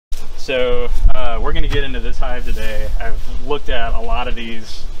So we're going to get into this hive today. I've looked at a lot of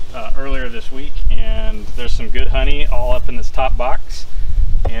these earlier this week, and there's some good honey all up in this top box,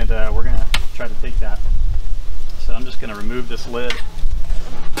 and we're going to try to take that. So I'm just going to remove this lid.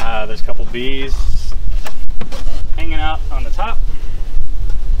 There's a couple bees hanging out on the top.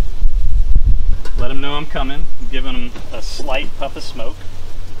 Let them know I'm coming. I'm giving them a slight puff of smoke.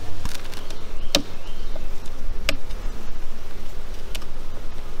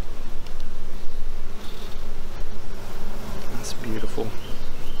 That's beautiful.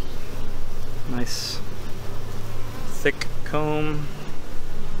 Nice thick comb.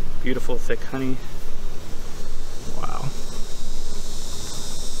 Beautiful thick honey. Wow.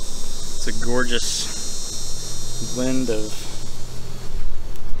 It's a gorgeous blend of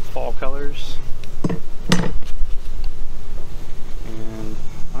fall colors. And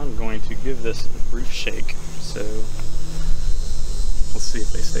I'm going to give this a brief shake, so we'll see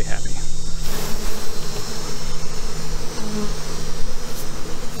if they stay happy.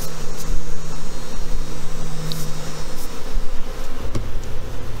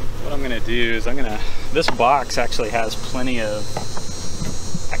 What I'm going to do is this box actually has plenty of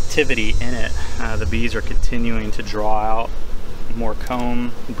activity in it. The bees are continuing to draw out more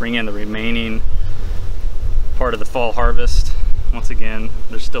comb, bring in the remaining part of the fall harvest. Once again,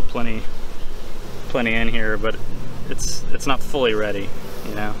 there's still plenty in here, but it's not fully ready,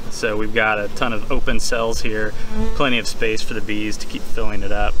 you know. So we've got a ton of open cells here, plenty of space for the bees to keep filling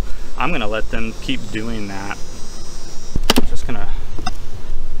it up. I'm gonna let them keep doing that. I'm just gonna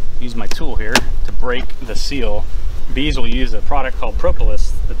use my tool here to break the seal. Bees will use a product called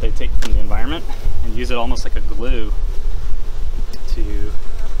propolis that they take from the environment and use it almost like a glue to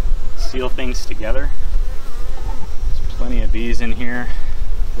seal things together. There's plenty of bees in here.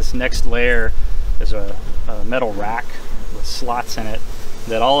 This next layer is a metal rack with slots in it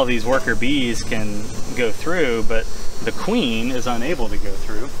that all of these worker bees can go through, but the queen is unable to go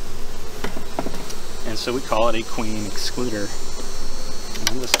through. And so we call it a queen excluder. And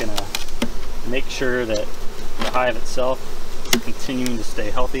I'm just gonna make sure that the hive itself is continuing to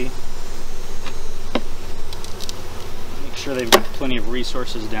stay healthy. Make sure they've got plenty of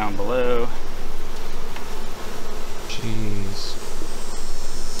resources down below. Jeez.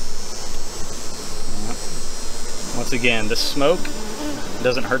 Yep. Once again, the smoke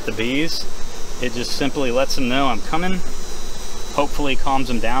doesn't hurt the bees. It just simply lets them know I'm coming. Hopefully calms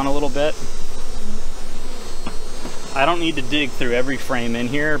them down a little bit. I don't need to dig through every frame in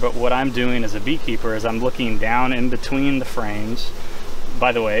here, but what I'm doing as a beekeeper is I'm looking down in between the frames.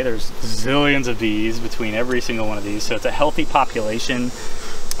 By the way, there's zillions of bees between every single one of these, so it's a healthy population.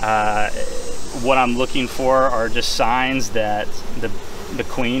 What I'm looking for are just signs that the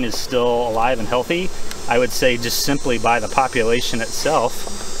queen is still alive and healthy. I would say just simply by the population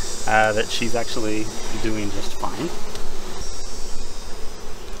itself that she's actually doing just fine.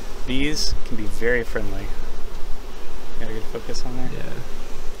 Bees can be very friendly. Gotta get focus on there. Yeah.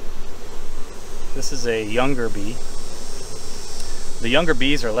 This is a younger bee. The younger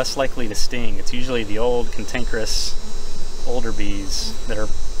bees are less likely to sting. It's usually the old, cantankerous, older bees that are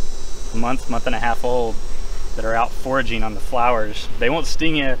a month and a half old that are out foraging on the flowers. They won't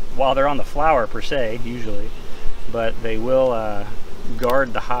sting you while they're on the flower per se, usually, but they will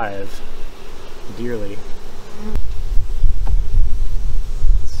guard the hive dearly.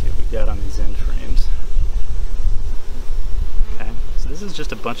 Let's see what we got on these end frames. Okay, so this is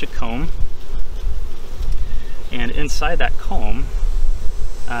just a bunch of comb, and inside that comb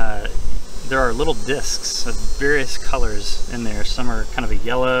there are little discs of various colors in there. Some are kind of a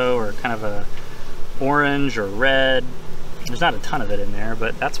yellow or kind of a orange or red. There's not a ton of it in there,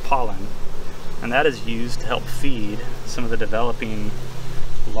 but that's pollen, and that is used to help feed some of the developing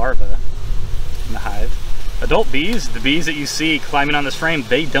larvae in the hive. Adult bees, the bees that you see climbing on this frame,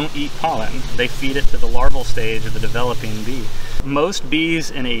 they don't eat pollen. They feed it to the larval stage of the developing bee. Most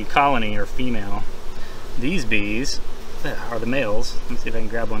bees in a colony are female. These bees are the males. Let me see if I can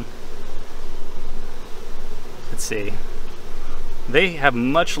grab one. Let's see. They have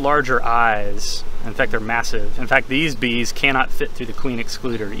much larger eyes. In fact, they're massive. In fact, these bees cannot fit through the queen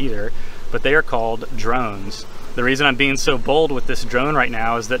excluder either, but they are called drones. The reason I'm being so bold with this drone right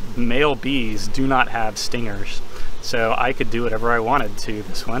now is that male bees do not have stingers. So I could do whatever I wanted to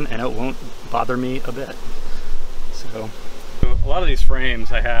this one and it won't bother me a bit. So a lot of these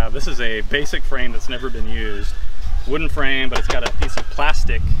frames I have, this is a basic frame that's never been used. Wooden frame, but it's got a piece of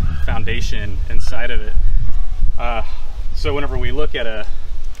plastic foundation inside of it. So whenever we look at a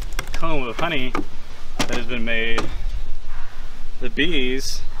comb of honey that has been made, the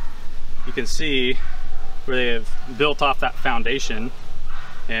bees, you can see where they have built off that foundation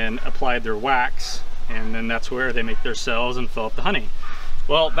and applied their wax, and then that's where they make their cells and fill up the honey.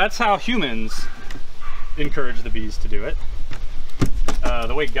 Well, that's how humans encourage the bees to do it.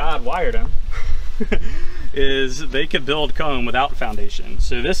 The way God wired them is they could build comb without foundation.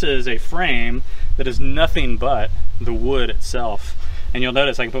 So this is a frame that is nothing but the wood itself. And you'll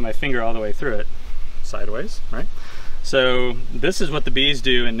notice I can put my finger all the way through it, sideways, right? So this is what the bees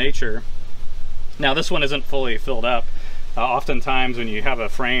do in nature. Now this one isn't fully filled up. Oftentimes when you have a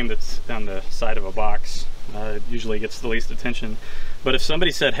frame that's on the side of a box, it usually gets the least attention. But if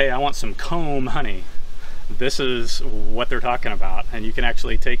somebody said, hey, I want some comb honey, this is what they're talking about. And you can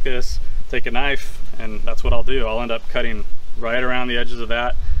actually take this, take a knife, and that's what I'll do. I'll end up cutting right around the edges of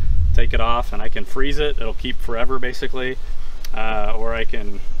that, take it off, and I can freeze it. It'll keep forever basically. Or I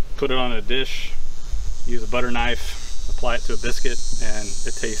can put it on a dish, use a butter knife, apply it to a biscuit, and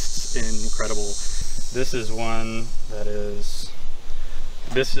it tastes incredible. This is one that is,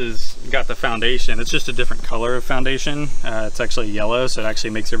 this is got the foundation. It's just a different color of foundation. It's actually yellow, so it actually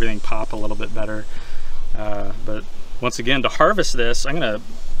makes everything pop a little bit better. But once again, to harvest this, I'm gonna,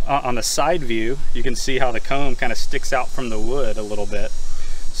 on the side view, you can see how the comb kind of sticks out from the wood a little bit.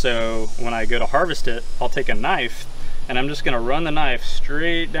 So when I go to harvest it, I'll take a knife and I'm just gonna run the knife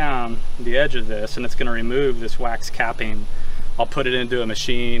straight down the edge of this, and it's gonna remove this wax capping. I'll put it into a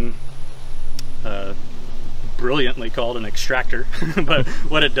machine, brilliantly called an extractor. But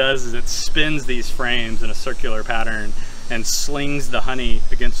what it does is it spins these frames in a circular pattern and slings the honey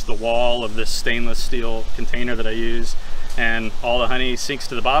against the wall of this stainless steel container that I use, and all the honey sinks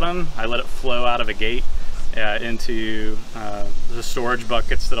to the bottom. I let it flow out of a gate into the storage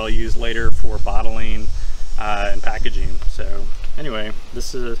buckets that I'll use later for bottling and packaging. So anyway,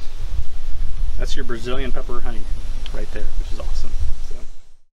 that's your Brazilian pepper honey right there, which is awesome.